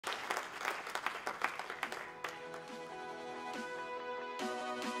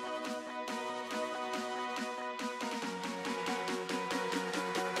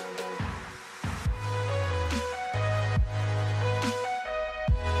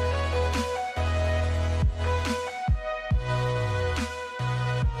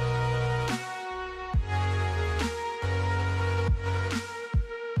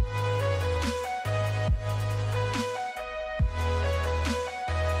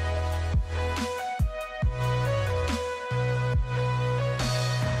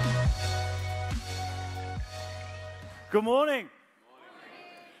Good morning.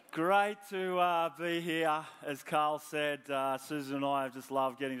 Great to be here. As Carl said, Susan and I have just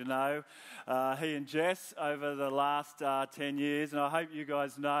loved getting to know he and Jess over the last 10 years, and I hope you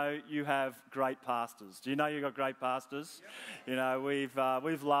guys know you have great pastors. Do you know you've got great pastors? Yep. You know,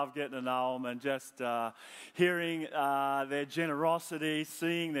 we've loved getting to know them and just hearing their generosity,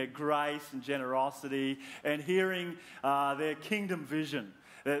 seeing their grace and generosity, and hearing their kingdom vision.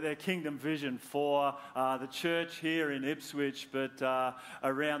 Their kingdom vision for the church here in Ipswich, but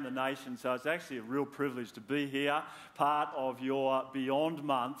around the nation. So it's actually a real privilege to be here, part of your Beyond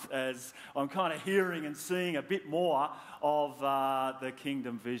Month, as I'm kind of hearing and seeing a bit more of the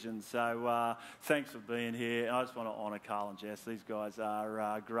kingdom vision. So thanks for being here. And I just want to honour Carl and Jess. These guys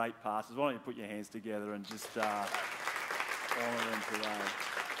are great pastors. Why don't you put your hands together and just honour them today.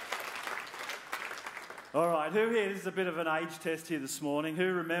 All right, who here, this is a bit of an age test here this morning,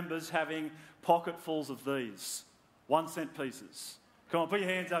 who remembers having pocketfuls of these 1 cent pieces? Come on, put your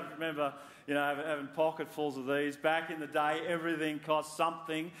hands up if you remember, having pocketfuls of these. Back in the day, everything cost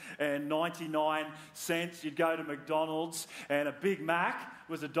something and 99 cents. You'd go to McDonald's and a Big Mac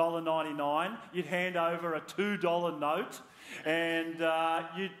was $1.99. You'd hand over a $2 note and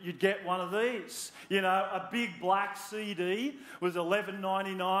you'd get one of these. A big black CD was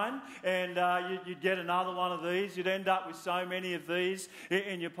 $11.99, and you'd get another one of these. You'd end up with so many of these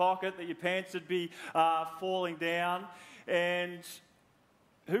in your pocket that your pants would be falling down. And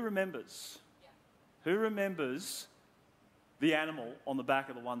who remembers? Yeah. Who remembers the animal on the back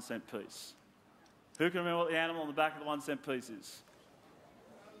of the 1 cent piece? Who can remember what the animal on the back of the 1 cent piece is?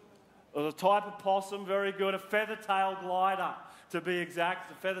 It was a type of possum, very good, a feather-tailed glider to be exact.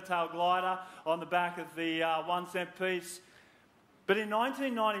 It's a feather-tailed glider on the back of the 1 cent piece. But in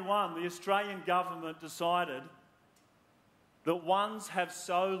 1991, the Australian government decided that ones have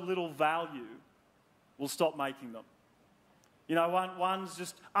so little value, we'll stop making them. Ones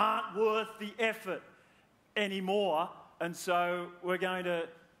just aren't worth the effort anymore, and so we're going to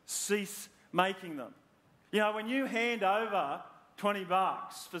cease making them. When you hand over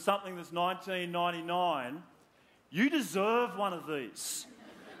 $20 for something that's $19.99, you deserve one of these.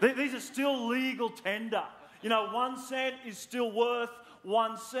 These are still legal tender. 1 cent is still worth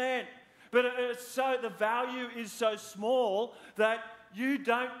 1 cent. But the value is so small that you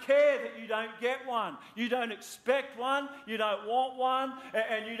don't care that you don't get one. You don't expect one, you don't want one,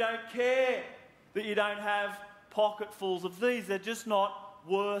 and you don't care that you don't have pocketfuls of these. They're just not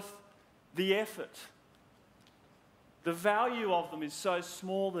worth the effort. The value of them is so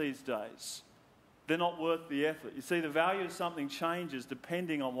small these days, they're not worth the effort. You see, the value of something changes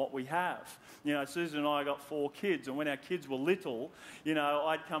depending on what we have. Susan and I got 4 kids, and when our kids were little,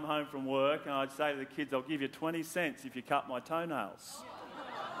 I'd come home from work and I'd say to the kids, I'll give you 20 cents if you cut my toenails.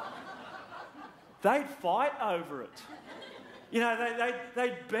 They'd fight over it.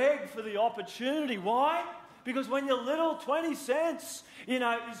 They'd beg for the opportunity. Why? Because when you're little, 20 cents,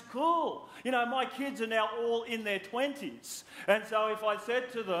 is cool. My kids are now all in their 20s. And so if I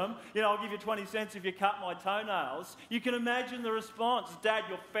said to them, I'll give you 20 cents if you cut my toenails, you can imagine the response. Dad,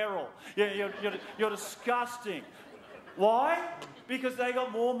 you're feral. You're disgusting. Why? Because they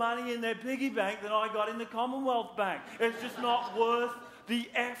got more money in their piggy bank than I got in the Commonwealth Bank. It's just not worth the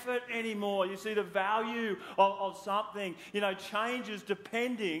effort anymore. You see, the value of something, changes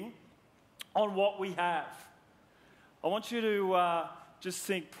depending on what we have. I want you to just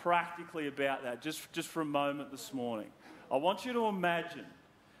think practically about that, just for a moment this morning. I want you to imagine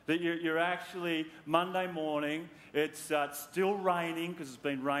that you're actually Monday morning, it's still raining because it's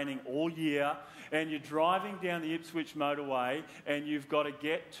been raining all year, and you're driving down the Ipswich motorway and you've got to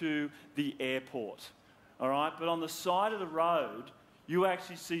get to the airport, all right? But on the side of the road, you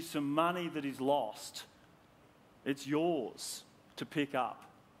actually see some money that is lost. It's yours to pick up.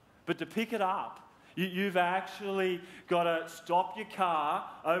 But to pick it up, you've actually got to stop your car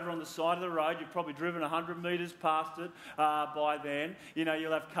over on the side of the road. You've probably driven 100 metres past it by then.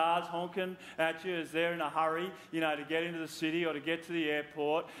 You'll have cars honking at you as they're in a hurry, to get into the city or to get to the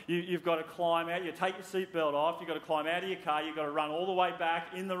airport. You've got to climb out. You take your seatbelt off. You've got to climb out of your car. You've got to run all the way back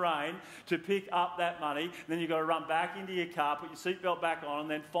in the rain to pick up that money. Then you've got to run back into your car, put your seatbelt back on,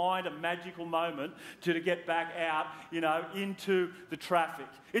 and then find a magical moment to get back out, into the traffic.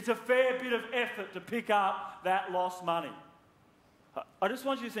 It's a fair bit of effort to pick up that lost money. I just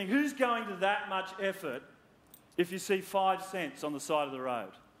want you to think, who's going to that much effort if you see 5 cents on the side of the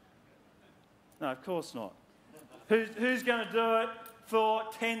road? No, of course not. Who's going to do it for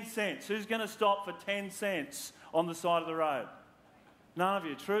 10 cents? Who's going to stop for 10 cents on the side of the road? None of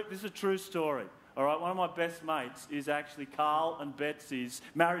you. This is a true story. All right, one of my best mates is actually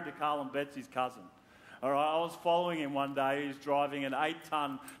married to Carl and Betsy's cousin. All right, I was following him one day. He was driving an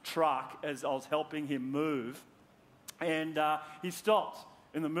 8-ton truck as I was helping him move. And he stopped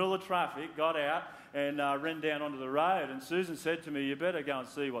in the middle of traffic, got out, and ran down onto the road. And Susan said to me, "You better go and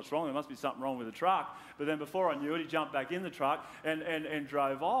see what's wrong. There must be something wrong with the truck." But then before I knew it, he jumped back in the truck and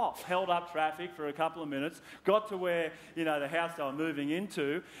drove off, held up traffic for a couple of minutes, got to where, the house they were moving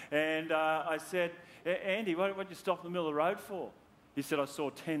into. And I said, "Andy, what did you stop in the middle of the road for?" He said, "I saw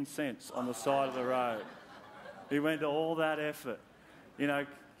 10 cents on the side of the road." He went to all that effort.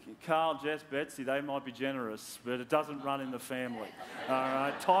 Carl, Jess, Betsy, they might be generous, but it doesn't run in the family. All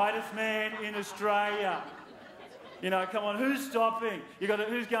right, tightest man in Australia. Come on, who's stopping?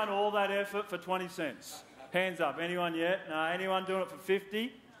 Who's going to all that effort for 20 cents? Hands up. Anyone yet? No. Anyone doing it for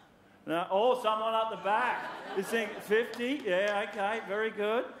 50? No. Oh, someone up the back. You think 50? Yeah, okay, very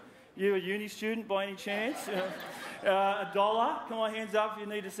good. You a uni student by any chance? $1? Come on, hands up if you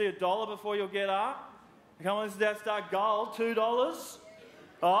need to see $1 before you'll get up. Come on, this is Death Star Gold. $2?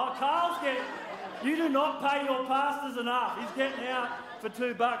 Oh, Carl's getting... You do not pay your pastors enough. He's getting out for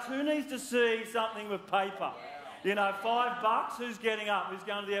 $2. Who needs to see something with paper? $5. Who's getting up? Who's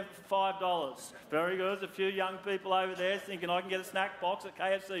going to the effort for $5? Very good. There's a few young people over there thinking I can get a snack box at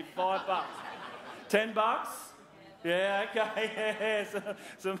KFC for $5. $10? Yeah, okay, yeah.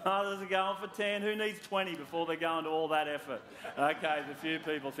 Some others are going for 10. Who needs 20 before they go into all that effort? Okay, there's a few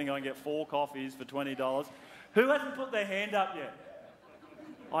people think I can get 4 coffees for $20. Who hasn't put their hand up yet?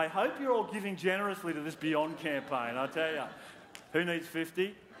 I hope you're all giving generously to this Beyond campaign, I tell you. Who needs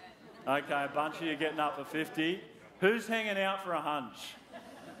 50? Okay, a bunch of you getting up for 50. Who's hanging out for a hunch?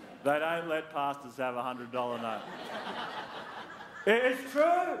 They don't let pastors have a $100 note. It's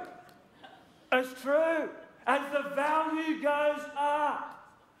true. It's true. As the value goes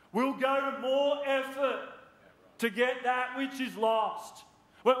up, we'll go to more effort to get that which is lost.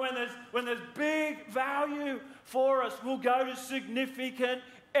 When there's big value for us, we'll go to significant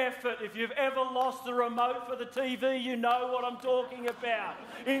effort. If you've ever lost the remote for the TV, you know what I'm talking about.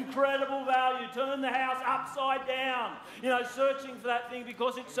 Incredible value. Turn the house upside down, searching for that thing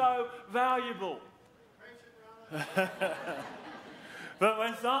because it's so valuable. But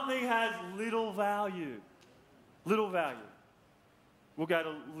when something has little value, we'll go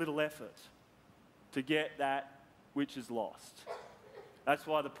to little effort to get that which is lost. That's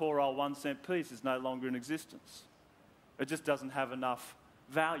why the poor old 1-cent piece is no longer in existence. It just doesn't have enough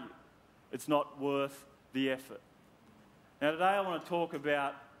value. It's not worth the effort. Now today I want to talk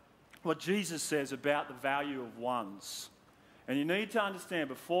about what Jesus says about the value of ones. And you need to understand,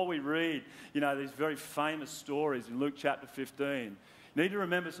 before we read, these very famous stories in Luke chapter 15, you need to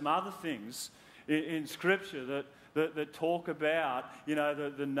remember some other things in Scripture that talk about,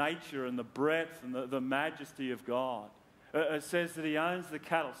 the nature and the breadth and the majesty of God. It says that he owns the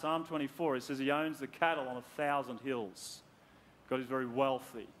cattle. Psalm 24, it says he owns the cattle on 1,000 hills. God is very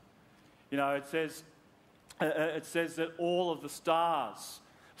wealthy. It says that all of the stars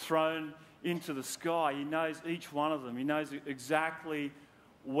thrown into the sky, he knows each one of them. He knows exactly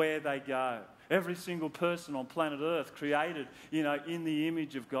where they go. Every single person on planet Earth created, in the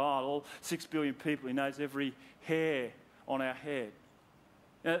image of God, all 6 billion people, he knows every hair on our head.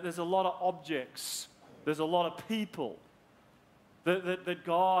 There's a lot of objects. There's a lot of people that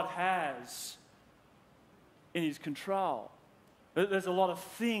God has in his control. There's a lot of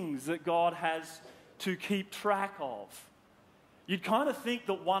things that God has to keep track of. You'd kind of think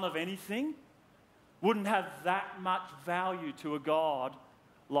that one of anything wouldn't have that much value to a God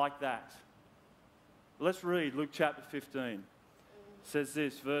like that. Let's read Luke chapter 15. It says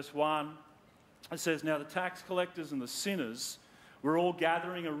this, verse 1. It says, "Now the tax collectors and the sinners were all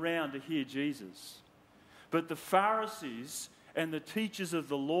gathering around to hear Jesus. But the Pharisees and the teachers of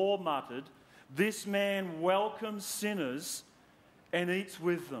the law muttered, 'This man welcomes sinners and eats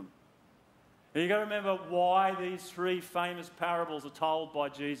with them.'" And you've got to remember why these 3 famous parables are told by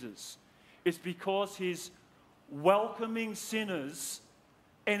Jesus. It's because he's welcoming sinners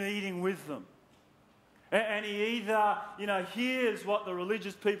and eating with them. And he either, hears what the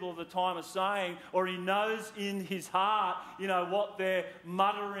religious people of the time are saying, or he knows in his heart, what they're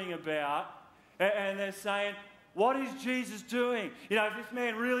muttering about. And they're saying, what is Jesus doing? If this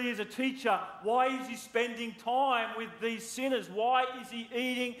man really is a teacher, why is he spending time with these sinners? Why is he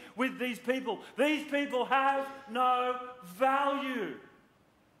eating with these people? These people have no value.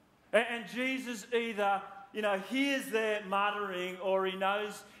 And Jesus either, hears their muttering, or he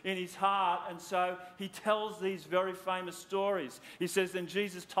knows in his heart, and so he tells these very famous stories. He says, "Then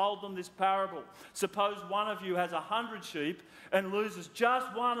Jesus told them this parable. Suppose one of you has 100 sheep and loses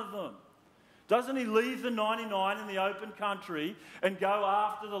just one of them. Doesn't he leave the 99 in the open country and go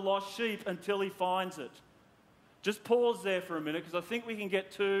after the lost sheep until he finds it? Just pause there for a minute, because I think we can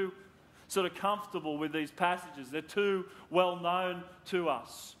get too sort of comfortable with these passages. They're too well known to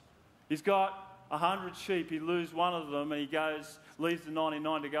us. He's got 100 sheep. He loses one of them and he leaves the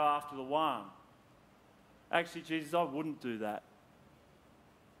 99 to go after the one. Actually, Jesus, I wouldn't do that.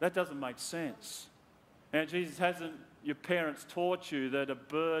 That doesn't make sense. And Jesus, hasn't your parents taught you that a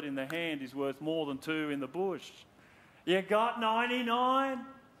bird in the hand is worth more than two in the bush? You got 99?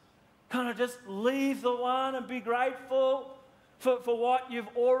 Kind of just leave the one and be grateful for what you've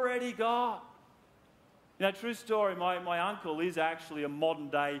already got. You know, true story, my uncle is actually a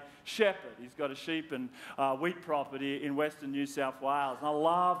modern-day shepherd. He's got a sheep and wheat property in western New South Wales. And I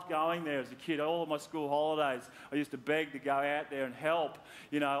loved going there as a kid. All of my school holidays, I used to beg to go out there and help,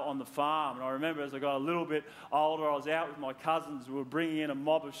 on the farm. And I remember as I got a little bit older, I was out with my cousins. We were bringing in a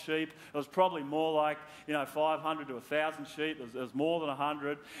mob of sheep. It was probably more like, 500 to 1,000 sheep. It was more than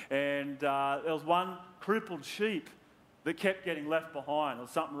 100. And there was one crippled sheep that kept getting left behind. There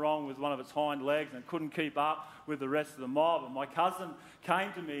was something wrong with one of its hind legs and it couldn't keep up with the rest of the mob. And my cousin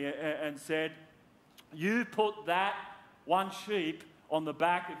came to me and said, you put that one sheep on the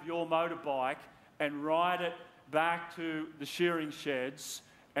back of your motorbike and ride it back to the shearing sheds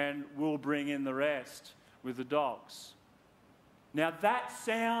and we'll bring in the rest with the dogs. Now that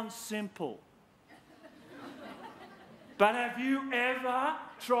sounds simple. But have you ever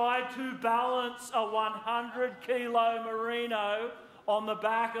tried to balance a 100-kilo merino on the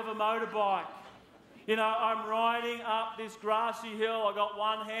back of a motorbike? I'm riding up this grassy hill. I got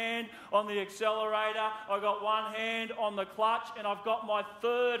one hand on the accelerator. I got one hand on the clutch. And I've got my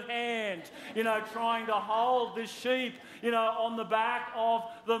third hand, trying to hold this sheep, on the back of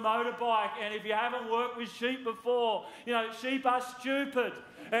the motorbike. And if you haven't worked with sheep before, sheep are stupid.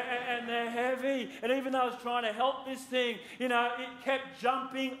 And they're heavy. And even though I was trying to help this thing, it kept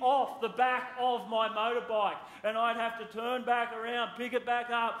jumping off the back of my motorbike. And I'd have to turn back around, pick it back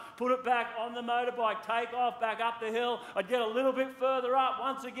up, put it back on the motorbike, take off back up the hill. I'd get a little bit further up.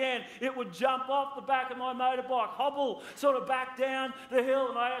 Once again, it would jump off the back of my motorbike, hobble sort of back down the hill,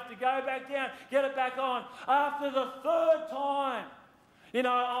 and I'd have to go back down, get it back on. After the third time,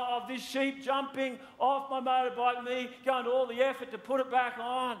 of this sheep jumping off my motorbike, me going to all the effort to put it back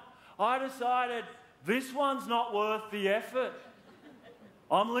on, I decided this one's not worth the effort.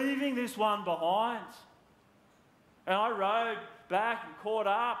 I'm leaving this one behind. And I rode back and caught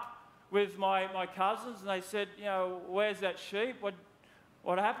up with my cousins, and they said, where's that sheep?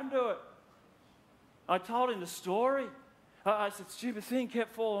 What happened to it? I told him the story. I said, stupid thing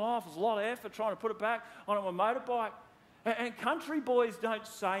kept falling off. It was a lot of effort trying to put it back on my motorbike. And country boys don't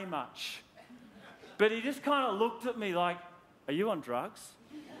say much. But he just kind of looked at me like, are you on drugs?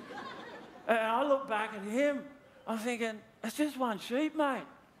 And I looked back at him. I'm thinking, it's just one sheep, mate.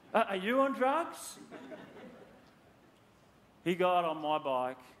 Are you on drugs? He got on my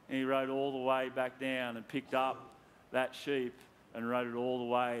bike and he rode all the way back down and picked up that sheep and rode it all the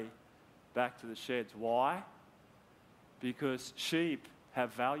way back to the sheds. Why? Because sheep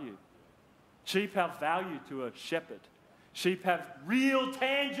have value. Sheep have value to a shepherd. Sheep have real,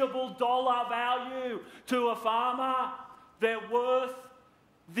 tangible dollar value to a farmer. They're worth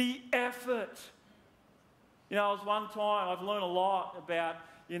the effort. One time, I've learned a lot about,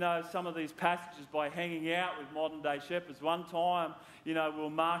 some of these passages by hanging out with modern-day shepherds. One time, we were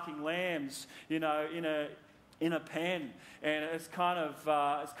marking lambs, in a pen, and it's kind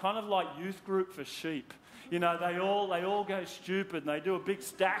of like youth group for sheep. They all go stupid and they do a big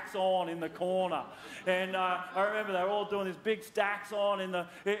stacks on in the corner. And I remember they were all doing this big stacks on in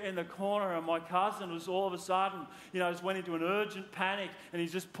the corner, and my cousin was all of a sudden, just went into an urgent panic, and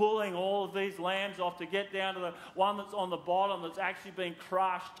he's just pulling all of these lambs off to get down to the one that's on the bottom that's actually been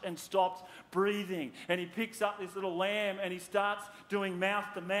crushed and stopped breathing. And he picks up this little lamb and he starts doing mouth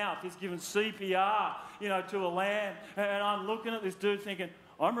to mouth. He's giving CPR, to a lamb. And I'm looking at this dude thinking,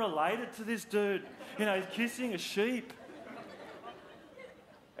 I'm related to this dude. He's kissing a sheep.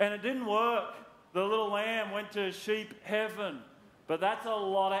 And it didn't work. The little lamb went to sheep heaven. But that's a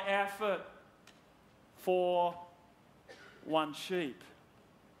lot of effort for one sheep.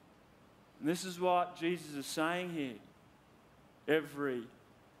 And this is what Jesus is saying here. Every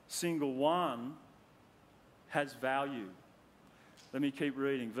single one has value. Let me keep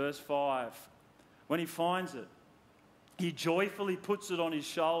reading. Verse 5. When he finds it, he joyfully puts it on his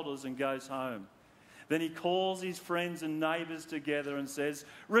shoulders and goes home. Then he calls his friends and neighbours together and says,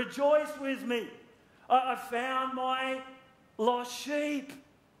 rejoice with me. I found my lost sheep.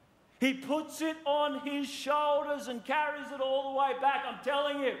 He puts it on his shoulders and carries it all the way back. I'm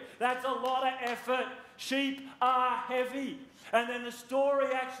telling you, that's a lot of effort. Sheep are heavy. And then the story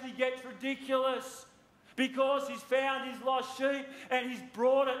actually gets ridiculous because he's found his lost sheep and he's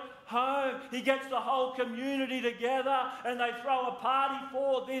brought it home. He gets the whole community together and they throw a party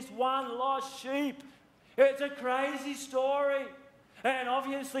for this one lost sheep. It's a crazy story. And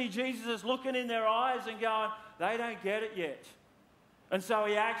obviously Jesus is looking in their eyes and going, they don't get it yet. And so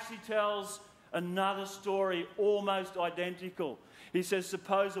he actually tells another story almost identical. He says,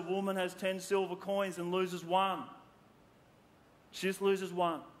 suppose a woman has 10 silver coins and loses one. She just loses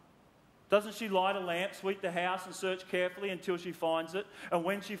one. Doesn't she light a lamp, sweep the house and search carefully until she finds it? And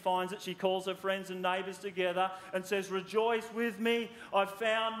when she finds it, she calls her friends and neighbours together and says, rejoice with me, I've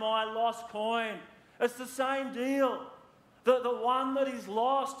found my lost coin. It's the same deal. The one that is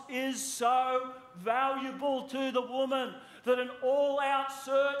lost is so valuable to the woman that an all-out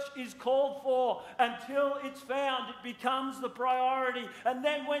search is called for until it's found. It becomes the priority. And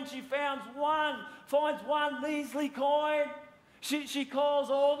then when she finds one measly coin, she calls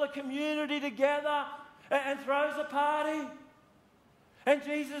all the community together and throws a party. And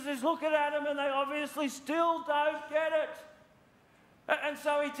Jesus is looking at them and they obviously still don't get it. And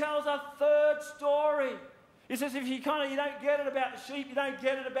so he tells a third story. He says, if you don't get it about the sheep, you don't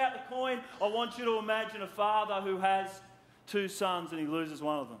get it about the coin, I want you to imagine a father who has 2 sons and he loses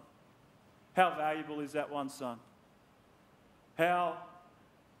one of them. How valuable is that one son? How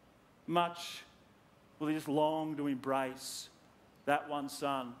much will he just long to embrace that one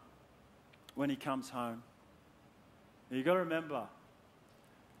son when he comes home? Now you've got to remember,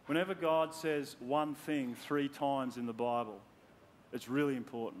 whenever God says one thing 3 times in the Bible, it's really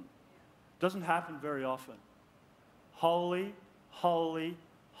important. It doesn't happen very often. Holy, holy,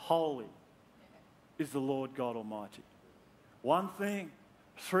 holy is the Lord God Almighty. One thing,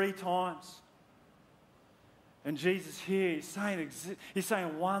 3 times. And Jesus here is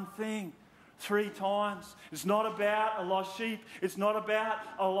saying one thing 3 times. It's not about a lost sheep. It's not about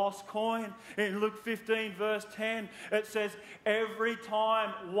a lost coin. In Luke 15 verse 10, it says, every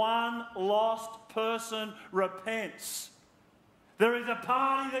time one lost person repents, there is a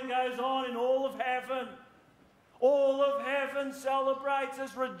party that goes on in all of heaven. All of heaven celebrates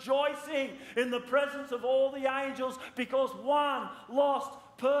as rejoicing in the presence of all the angels because one lost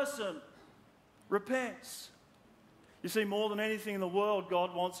person repents. You see, more than anything in the world,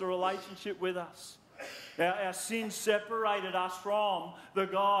 God wants a relationship with us. Our sin separated us from the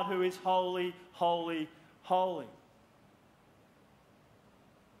God who is holy, holy, holy.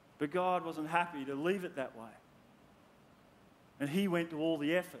 But God wasn't happy to leave it that way. And he went to all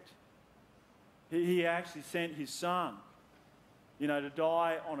the effort. He actually sent his son, to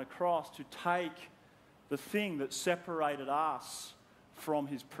die on a cross, to take the thing that separated us from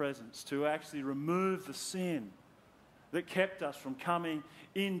his presence, to actually remove the sin that kept us from coming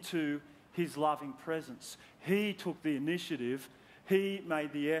into his loving presence. He took the initiative. He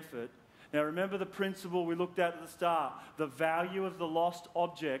made the effort. Now remember the principle we looked at the start. The value of the lost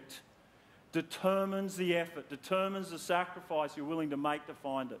object determines the effort, determines the sacrifice you're willing to make to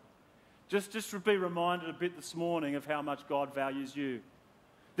find it. Just to be reminded a bit this morning of how much God values you.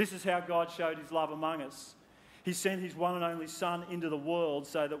 This is how God showed his love among us. He sent his one and only Son into the world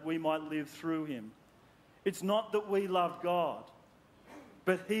so that we might live through him. It's not that we loved God,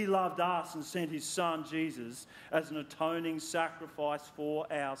 but he loved us and sent his Son, Jesus, as an atoning sacrifice for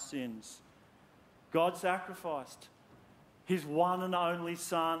our sins. God sacrificed his one and only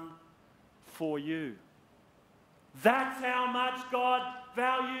Son for you. That's how much God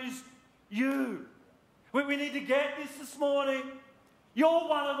values you. We need to get this morning. You're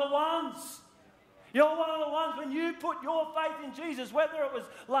one of the ones. You're one of the ones when you put your faith in Jesus, whether it was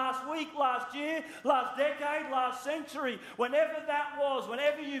last week, last year, last decade, last century, whenever that was,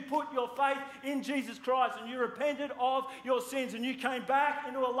 whenever you put your faith in Jesus Christ and you repented of your sins and you came back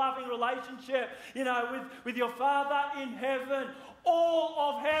into a loving relationship, with your Father in heaven, all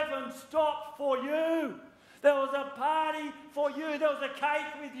of heaven stopped for you. There was a party for you. There was a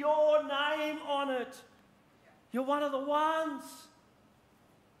cake with your name on it. You're one of the ones.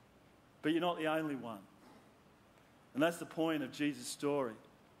 But you're not the only one. And that's the point of Jesus' story.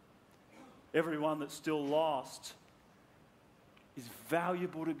 Everyone that's still lost is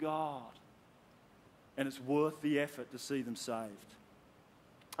valuable to God. And it's worth the effort to see them saved.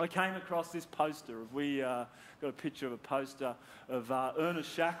 I came across this poster. We got a picture of a poster of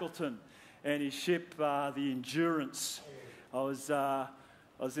Ernest Shackleton and his ship, the Endurance. I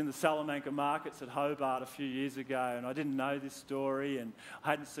was in the Salamanca markets at Hobart a few years ago, and I didn't know this story, and I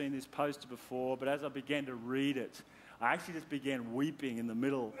hadn't seen this poster before, but as I began to read it, I actually just began weeping in the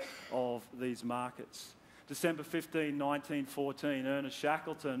middle of these markets. December 15, 1914, Ernest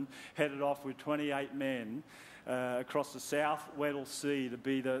Shackleton headed off with 28 men across the South Weddell Sea to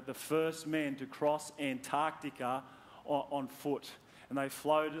be the first men to cross Antarctica on foot. And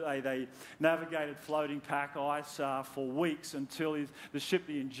they navigated floating pack ice for weeks until the ship,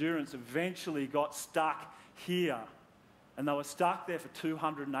 the Endurance, eventually got stuck here. And they were stuck there for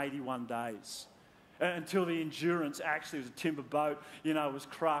 281 days. Until the Endurance, actually was a timber boat, was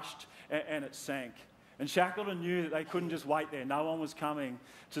crushed and it sank. And Shackleton knew that they couldn't just wait there. No one was coming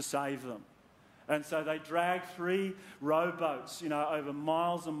to save them. And so they dragged 3 rowboats, over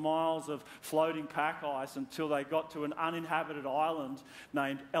miles and miles of floating pack ice until they got to an uninhabited island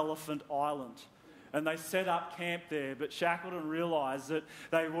named Elephant Island. And they set up camp there, but Shackleton realised that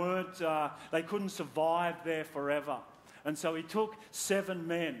they couldn't survive there forever. And so he took 7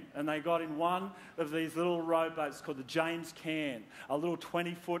 men and they got in one of these little rowboats called the James Cairn, a little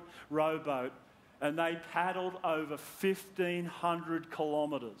 20-foot rowboat, and they paddled over 1,500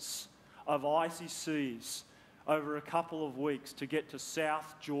 kilometres of icy seas over a couple of weeks to get to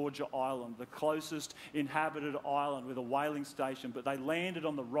South Georgia Island, the closest inhabited island with a whaling station, but they landed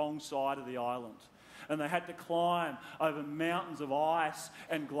on the wrong side of the island. And they had to climb over mountains of ice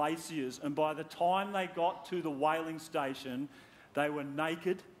and glaciers. And by the time they got to the whaling station, they were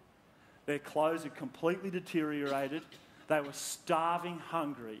naked, their clothes had completely deteriorated, they were starving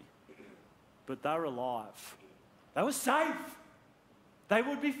hungry, but they were alive. They were safe. They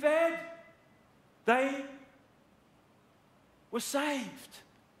would be fed. They were saved.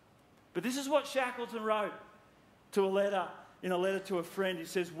 But this is what Shackleton wrote in a letter to a friend. He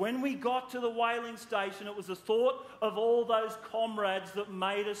says, when we got to the whaling station, it was the thought of all those comrades that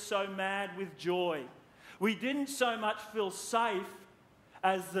made us so mad with joy. We didn't so much feel safe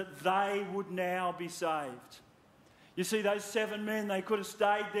as that they would now be saved. You see, those 7 men, they could have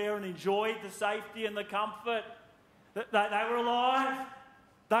stayed there and enjoyed the safety and the comfort. They were alive.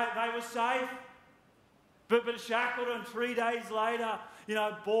 They were safe. But Shackleton, 3 days later,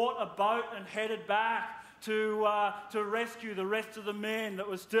 bought a boat and headed back to rescue the rest of the men that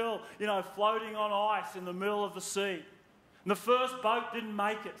were still, floating on ice in the middle of the sea. And the first boat didn't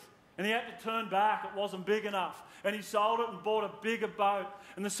make it. And he had to turn back. It wasn't big enough. And he sold it and bought a bigger boat.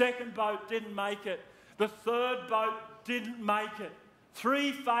 And the second boat didn't make it. The third boat didn't make it.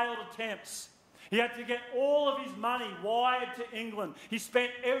 3 failed attempts. He had to get all of his money wired to England. He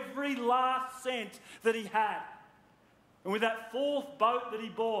spent every last cent that he had. And with that 4th boat that he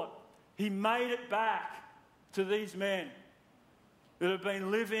bought, he made it back to these men that had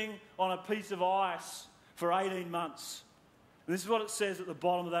been living on a piece of ice for 18 months. And this is what it says at the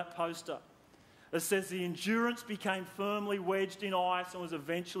bottom of that poster. It says, the Endurance became firmly wedged in ice and was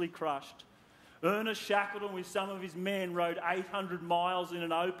eventually crushed. Ernest Shackleton, with some of his men, rowed 800 miles in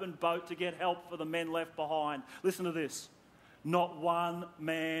an open boat to get help for the men left behind. Listen to this. Not one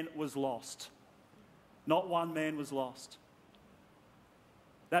man was lost. Not one man was lost.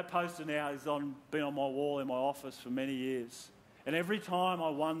 That poster now has been on my wall in my office for many years. And every time I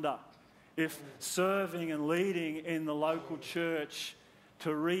wonder if serving and leading in the local church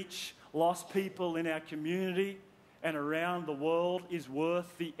to reach lost people in our community and around the world is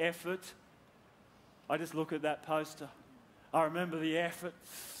worth the effort. I just look at that poster. I remember the effort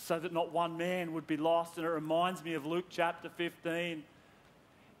so that not one man would be lost. And it reminds me of Luke chapter 15.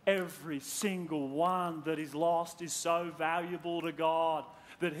 Every single one that is lost is so valuable to God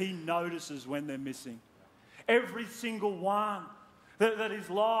that he notices when they're missing. Every single one that is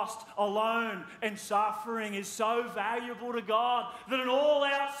lost, alone and suffering is so valuable to God that an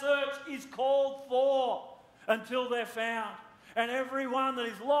all-out search is called for until they're found. And everyone that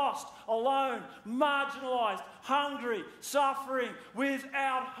is lost, alone, marginalised, hungry, suffering,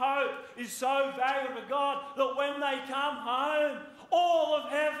 without hope is so valuable to God that when they come home, all of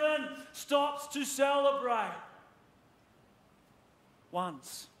heaven stops to celebrate.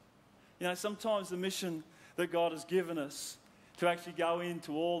 Once. Sometimes the mission that God has given us to actually go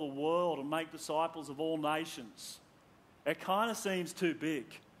into all the world and make disciples of all nations, it kind of seems too big.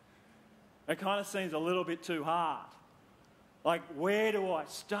 It kind of seems a little bit too hard. Like, where do I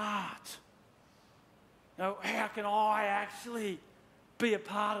start? How can I actually be a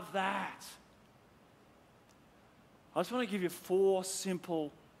part of that? I just want to give you 4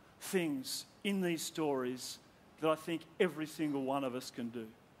 simple things in these stories that I think every single one of us can do.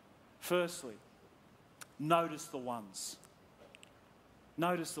 Firstly, notice the ones.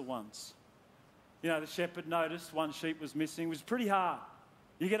 Notice the ones. The shepherd noticed one sheep was missing. It was pretty hard.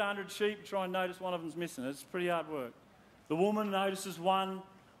 You get 100 sheep, try and notice one of them's missing. It's pretty hard work. The woman notices one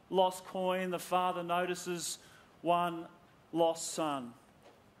lost coin. The father notices one lost son.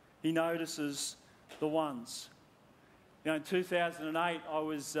 He notices the ones. In 2008, I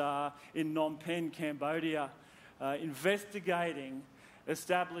was in Phnom Penh, Cambodia, investigating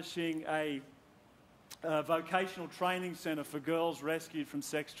establishing a vocational training centre for girls rescued from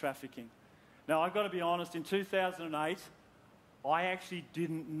sex trafficking. Now, I've got to be honest, in 2008, I actually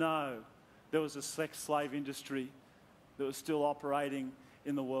didn't know there was a sex slave industry that was still operating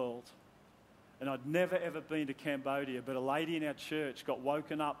in the world. And I'd never ever been to Cambodia, but a lady in our church got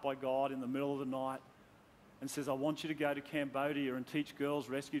woken up by God in the middle of the night and says, I want you to go to Cambodia and teach girls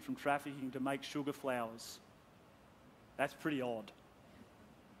rescued from trafficking to make sugar flowers. That's pretty odd.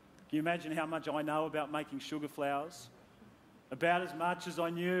 Can you imagine how much I know about making sugar flowers? About as much as I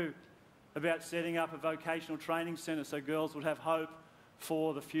knew about setting up a vocational training centre so girls would have hope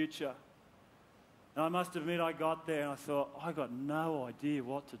for the future. And I must admit, I got there and I thought, I got no idea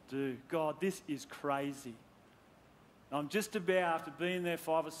what to do. God, this is crazy. I'm just about, after being there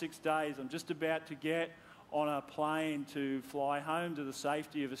 5 or 6 days, I'm just about to get on a plane to fly home to the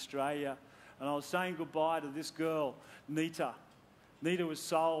safety of Australia. And I was saying goodbye to this girl, Nita. Nita was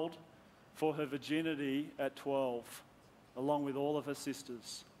sold for her virginity at 12, along with all of her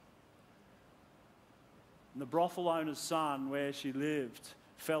sisters. And the brothel owner's son, where she lived,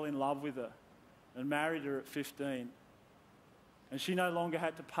 fell in love with her and married her at 15. And she no longer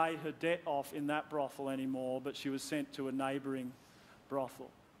had to pay her debt off in that brothel anymore, but she was sent to a neighbouring brothel.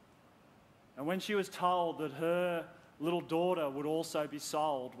 And when she was told that her little daughter would also be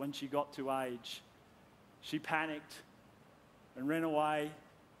sold when she got to age, she panicked and ran away,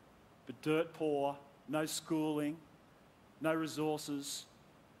 but dirt poor, no schooling, no resources,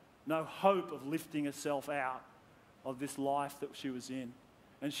 no hope of lifting herself out of this life that she was in.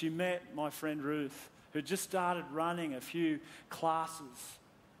 And she met my friend Ruth, who just started running a few classes,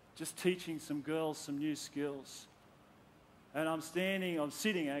 just teaching some girls some new skills. And I'm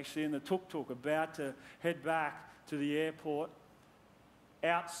sitting actually in the tuk-tuk about to head back to the airport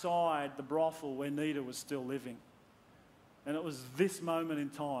outside the brothel where Nita was still living. And it was this moment in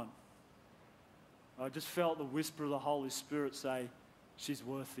time. I just felt the whisper of the Holy Spirit say, she's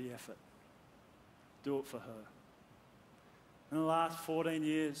worth the effort. Do it for her. In the last 14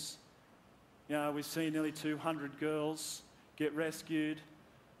 years, we've seen nearly 200 girls get rescued,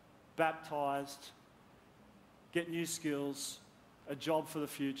 baptised, get new skills, a job for the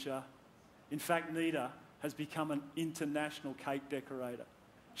future. In fact, Nita has become an international cake decorator.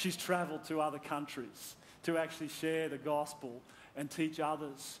 She's travelled to other countries to actually share the gospel and teach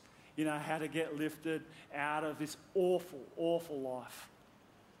others, how to get lifted out of this awful, awful life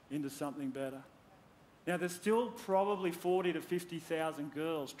into something better. Now, there's still probably 40 to 50,000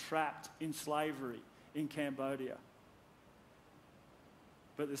 girls trapped in slavery in Cambodia.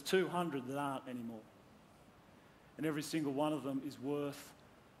 But there's 200 that aren't anymore. And every single one of them is worth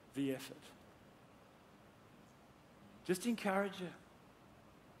the effort. Just encourage you.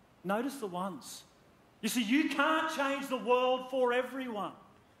 Notice the ones. You see, you can't change the world for everyone,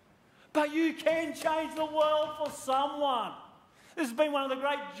 but you can change the world for someone. This has been one of the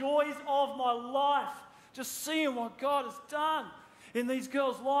great joys of my life, just seeing what God has done in these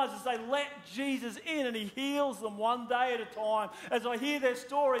girls' lives as they let Jesus in and He heals them one day at a time. As I hear their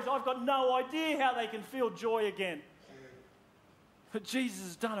stories, I've got no idea how they can feel joy again. But Jesus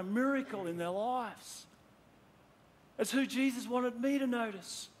has done a miracle in their lives. It's who Jesus wanted me to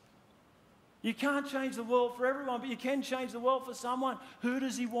notice. You can't change the world for everyone, but you can change the world for someone. Who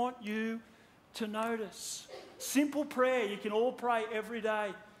does He want you to notice? Simple prayer you can all pray every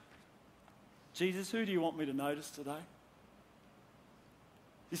day. Jesus, who do you want me to notice today?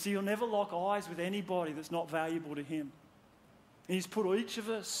 You see, He'll never lock eyes with anybody that's not valuable to Him. And He's put each of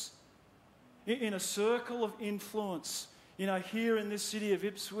us in a circle of influence, here in this city of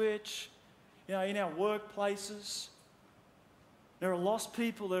Ipswich, in our workplaces. There are lost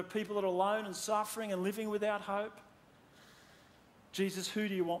people. There are people that are alone and suffering and living without hope. Jesus, who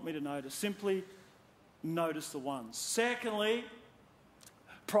do you want me to notice? Simply notice the ones. Secondly,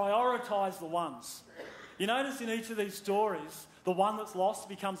 prioritise the ones. You notice in each of these stories, the one that's lost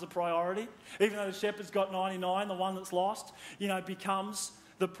becomes a priority. Even though the shepherd's got 99, the one that's lost, becomes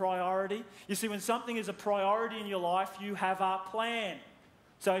the priority. You see, when something is a priority in your life, you have a plan.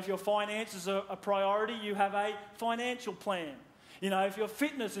 So if your finances are a priority, you have a financial plan. If your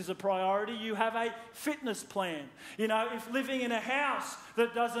fitness is a priority, you have a fitness plan. If living in a house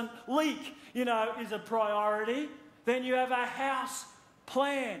that doesn't leak, is a priority, then you have a house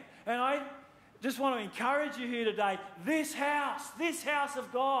plan. And I just want to encourage you here today, this house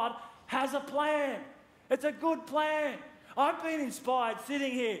of God has a plan. It's a good plan. I've been inspired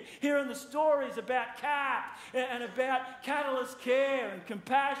sitting here, hearing the stories about CAP and about Catalyst Care and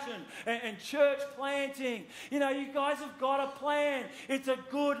compassion and church planting. You know, you guys have got a plan. It's a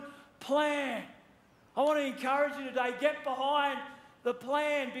good plan. I want to encourage you today, get behind the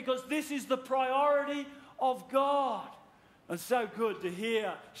plan, because this is the priority of God. And so good to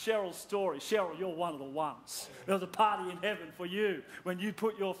hear Cheryl's story. Cheryl, you're one of the ones. There was a party in heaven for you when you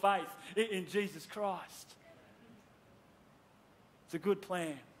put your faith in Jesus Christ. It's a good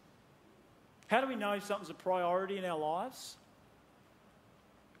plan. How do we know something's a priority in our lives?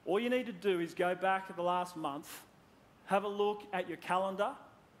 All you need to do is go back to the last month, have a look at your calendar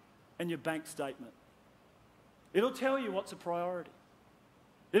and your bank statement. It'll tell you what's a priority.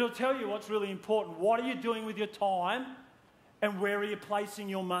 It'll tell you what's really important. What are you doing with your time and where are you placing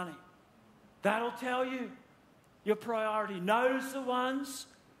your money? That'll tell you your priority. Notice the ones.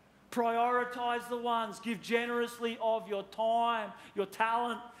 Prioritize the ones. Give generously of your time, your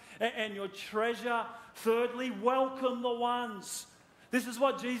talent, and your treasure. Thirdly, welcome the ones. This is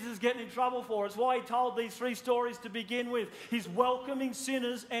what Jesus is getting in trouble for. It's why he told these 3 stories to begin with. He's welcoming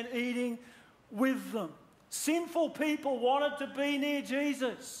sinners and eating with them. Sinful people wanted to be near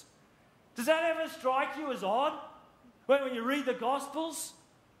Jesus. Does that ever strike you as odd? When you read the Gospels,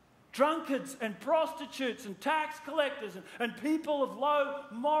 drunkards and prostitutes and tax collectors and people of low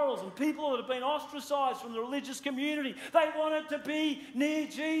morals and people that have been ostracized from the religious community, they wanted to be near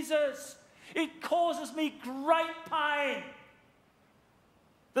Jesus. It causes me great pain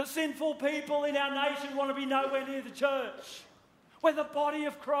that sinful people in our nation want to be nowhere near the church. We're the body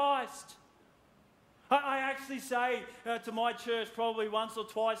of Christ. I actually say to my church probably once or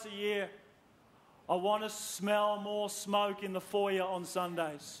twice a year, I want to smell more smoke in the foyer on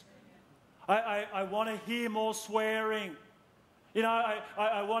Sundays. I want to hear more swearing. You know,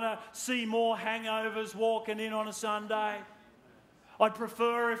 I want to see more hangovers walking in on a Sunday. I'd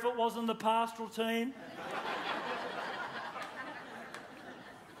prefer if it wasn't the pastoral team.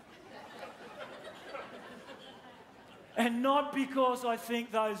 And not because I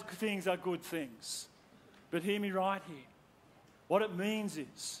think those things are good things. But hear me right here. What it means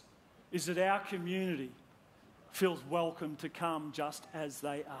is that our community feels welcome to come just as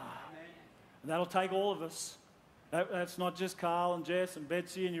they are. And that'll take all of us. That's not just Carl and Jess and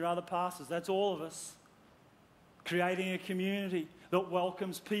Betsy and your other pastors. That's all of us. Creating a community that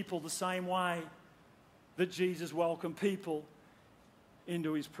welcomes people the same way that Jesus welcomed people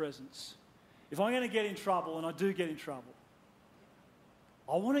into his presence. If I'm going to get in trouble, and I do get in trouble,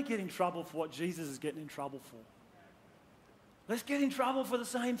 I want to get in trouble for what Jesus is getting in trouble for. Let's get in trouble for the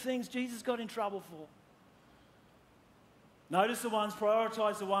same things Jesus got in trouble for. Notice the ones,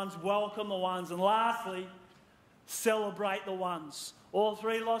 prioritize the ones, welcome the ones, and lastly, celebrate the ones. All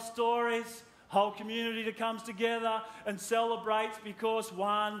 3 lost stories, whole community that comes together and celebrates because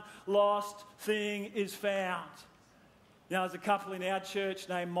one lost thing is found. Now, there's a couple in our church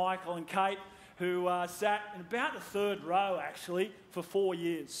named Michael and Kate who sat in about the 3rd row, actually, for 4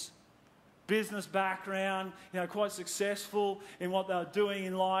 years. Business background, you know, quite successful in what they were doing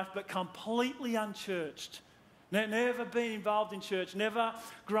in life, but completely unchurched. Never been involved in church, never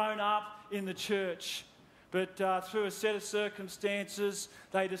grown up in the church. But through a set of circumstances,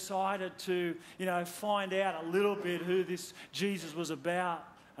 they decided to, you know, find out a little bit who this Jesus was about.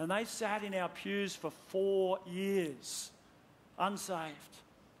 And they sat in our pews for 4 years, unsaved.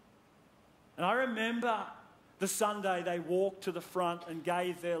 And I remember the Sunday they walked to the front and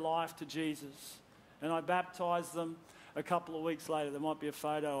gave their life to Jesus. And I baptised them a couple of weeks later. There might be a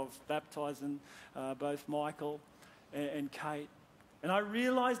photo of baptising both Michael and Kate. And I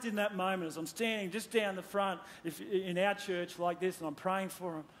realised in that moment, as I'm standing just down the front in our church like this and I'm praying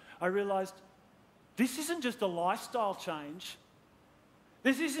for them, I realised this isn't just a lifestyle change.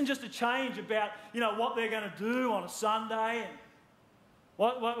 This isn't just a change about, you know, what they're going to do on a Sunday and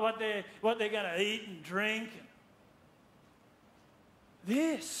what they're going to eat and drink.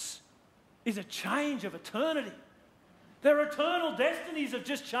 This is a change of eternity. Their eternal destinies have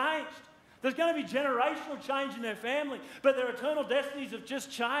just changed. There's going to be generational change in their family, but their eternal destinies have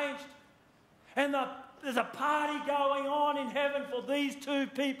just changed. And there's a party going on in heaven for these 2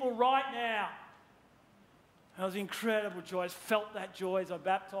 people right now. That was incredible joy. I felt that joy as I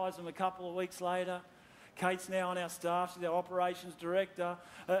baptised them a couple of weeks later. Kate's now on our staff. She's our operations director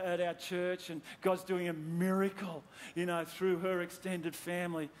at our church, and God's doing a miracle, you know, through her extended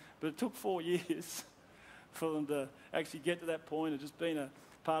family. But it took 4 years for them to actually get to that point of just being a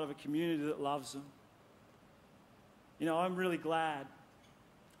part of a community that loves them. You know, I'm really glad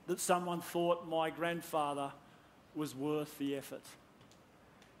that someone thought my grandfather was worth the effort.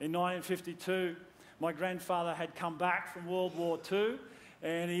 In 1952, My grandfather had come back from World War II,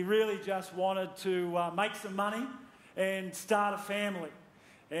 and he really just wanted to make some money and start a family,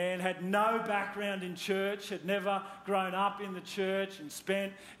 and had no background in church, had never grown up in the church, and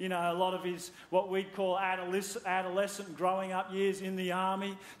spent, a lot of his what we'd call adolescent growing up years in the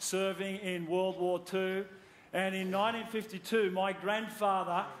army, serving in World War II. And in 1952, my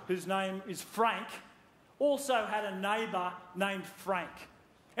grandfather, whose name is Frank, also had a neighbour named Frank.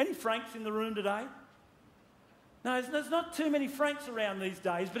 Any Franks in the room today? No, there's not too many Franks around these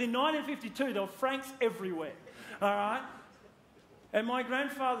days, but in 1952 there were Franks everywhere, all right? And my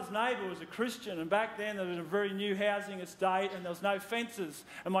grandfather's neighbour was a Christian, and back then there was a very new housing estate and there was no fences.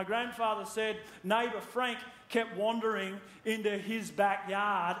 And my grandfather said neighbour Frank kept wandering into his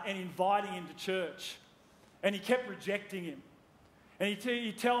backyard and inviting him to church. And he kept rejecting him. And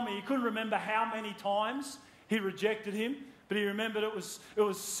he'd tell me he couldn't remember how many times he rejected him, but he remembered it was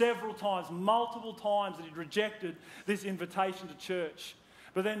several times, multiple times that he'd rejected this invitation to church.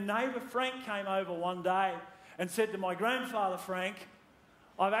 But then neighbour Frank came over one day and said to my grandfather, Frank,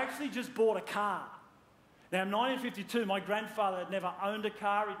 I've actually just bought a car. Now, in 1952, my grandfather had never owned a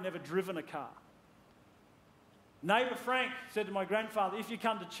car, he'd never driven a car. Neighbour Frank said to my grandfather, if you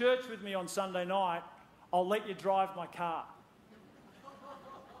come to church with me on Sunday night, I'll let you drive my car.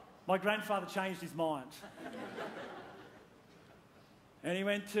 My grandfather changed his mind. And he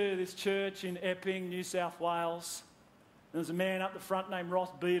went to this church in Epping, New South Wales. There was a man up the front named Ross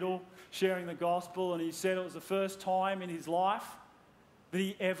Beadle sharing the gospel, and he said it was the first time in his life that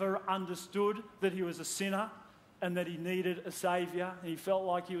he ever understood that he was a sinner and that he needed a saviour. And he felt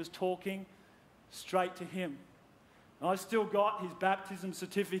like he was talking straight to him. And I still got his baptism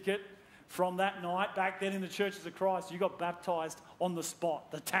certificate from that night. Back then in the Churches of Christ, you got baptised on the spot.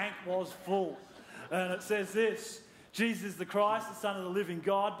 The tank was full. And it says this, Jesus is the Christ, the Son of the living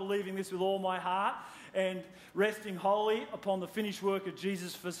God, believing this with all my heart and resting wholly upon the finished work of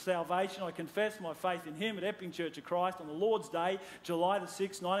Jesus for salvation. I confess my faith in him at Epping Church of Christ on the Lord's Day, July the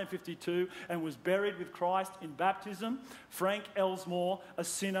 6th, 1952, and was buried with Christ in baptism. Frank Elsmore, a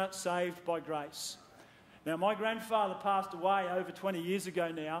sinner saved by grace. Now, my grandfather passed away over 20 years ago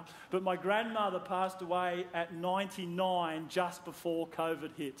now, but my grandmother passed away at 99 just before COVID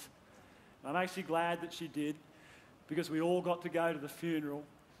hit. I'm actually glad that she did, because we all got to go to the funeral,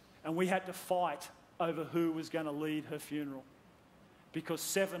 and we had to fight over who was going to lead her funeral, because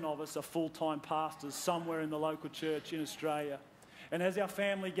 7 of us are full-time pastors somewhere in the local church in Australia. And as our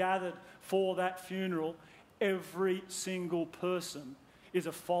family gathered for that funeral, every single person is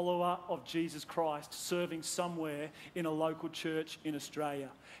a follower of Jesus Christ serving somewhere in a local church in Australia.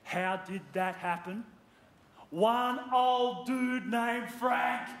 How did that happen? One old dude named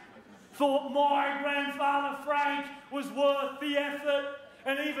Frank thought my grandfather Frank was worth the effort.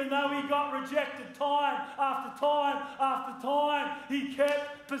 And even though he got rejected time after time after time, he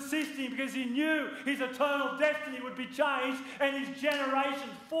kept persisting because he knew his eternal destiny would be changed, and his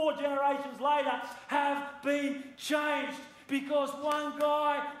generations, 4 generations later, have been changed because one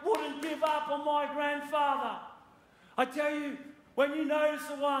guy wouldn't give up on my grandfather. I tell you, when you notice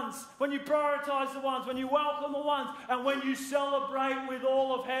the ones, when you prioritise the ones, when you welcome the ones, and when you celebrate with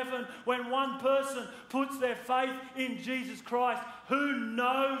all of heaven, when one person puts their faith in Jesus Christ, who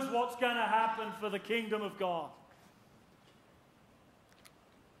knows what's going to happen for the kingdom of God?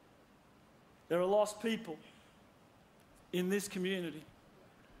 There are lost people in this community.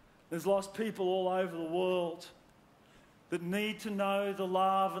 There's lost people all over the world that need to know the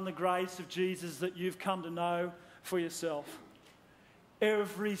love and the grace of Jesus that you've come to know for yourself.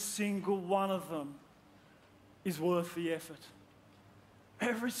 Every single one of them is worth the effort.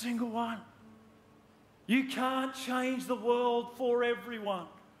 Every single one. You can't change the world for everyone,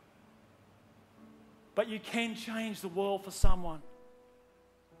 but you can change the world for someone.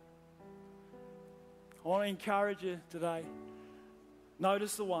 I want to encourage you today.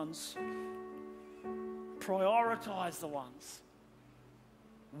 Notice the ones. Prioritise the ones.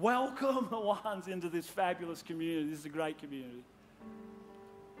 Welcome the ones into this fabulous community. This is a great community.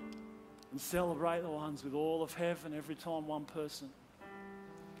 And celebrate the ones with all of heaven every time one person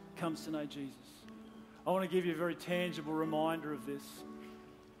comes to know Jesus. I want to give you a very tangible reminder of this.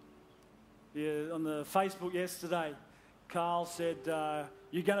 Yeah, on the Facebook yesterday, Carl said,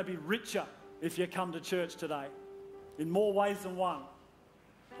 you're going to be richer if you come to church today, in more ways than one.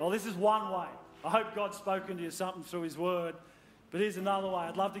 Well, this is one way. I hope God's spoken to you something through his word. But here's another way.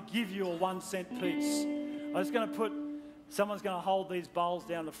 I'd love to give you a 1 cent piece. I'm just going to someone's going to hold these bowls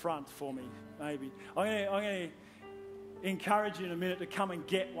down the front for me, maybe. I'm going to encourage you in a minute to come and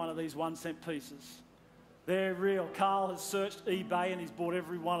get one of these 1 cent pieces. They're real. Carl has searched eBay and he's bought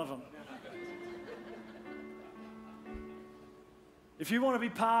every one of them. If you want to be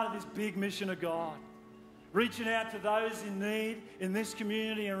part of this big mission of God, reaching out to those in need in this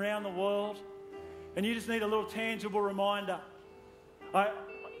community and around the world, and you just need a little tangible reminder, I'm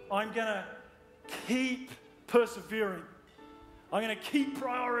going to keep persevering. I'm going to keep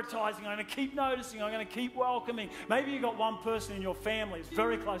prioritising. I'm going to keep noticing. I'm going to keep welcoming. Maybe you've got one person in your family who's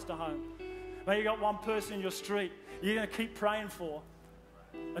very close to home. Maybe you've got one person in your street you're going to keep praying for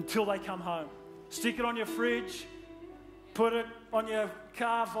until they come home. Stick it on your fridge. Put it on your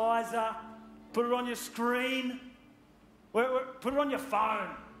car visor. Put it on your screen. Put it on your phone.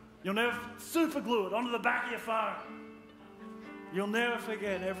 You'll never super glue it onto the back of your phone. You'll never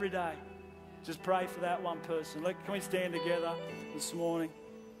forget every day. Just pray for that one person. Can we stand together this morning?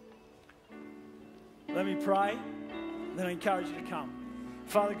 Let me pray, then I encourage you to come.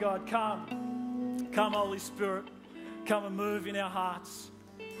 Father God, come. Come, Holy Spirit. Come and move in our hearts.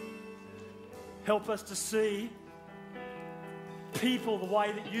 Help us to see people the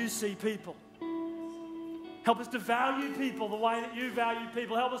way that you see people. Help us to value people the way that you value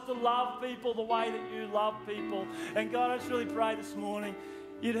people. Help us to love people the way that you love people. And God, I just really pray this morning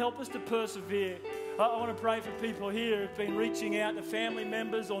you'd help us to persevere. I want to pray for people here who've been reaching out to family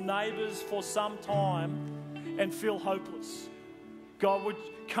members or neighbours for some time and feel hopeless. God, would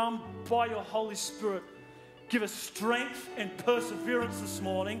come by your Holy Spirit, give us strength and perseverance this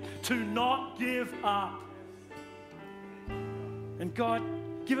morning to not give up. And God,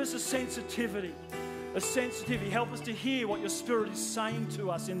 give us a sensitivity. Help us to hear what your Spirit is saying to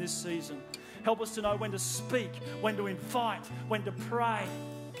us in this season. Help us to know when to speak, when to invite, when to pray,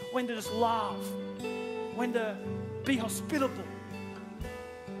 when to just love, when to be hospitable.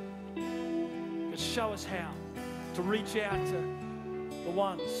 But show us how to reach out to the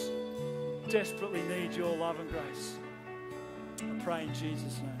ones who desperately need your love and grace. I pray in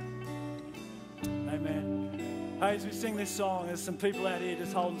Jesus' name. Amen. Hey, as we sing this song, there's some people out here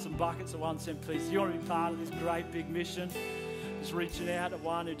just holding some buckets of 1 cent pieces. You want to be part of this great big mission? Just reaching out to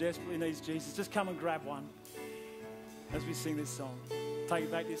one who desperately needs Jesus. Just come and grab one as we sing this song. Take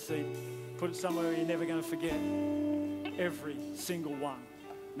it back to your seat. Put it somewhere you're never going to forget. Every single one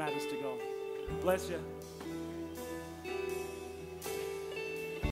matters to God. Bless you.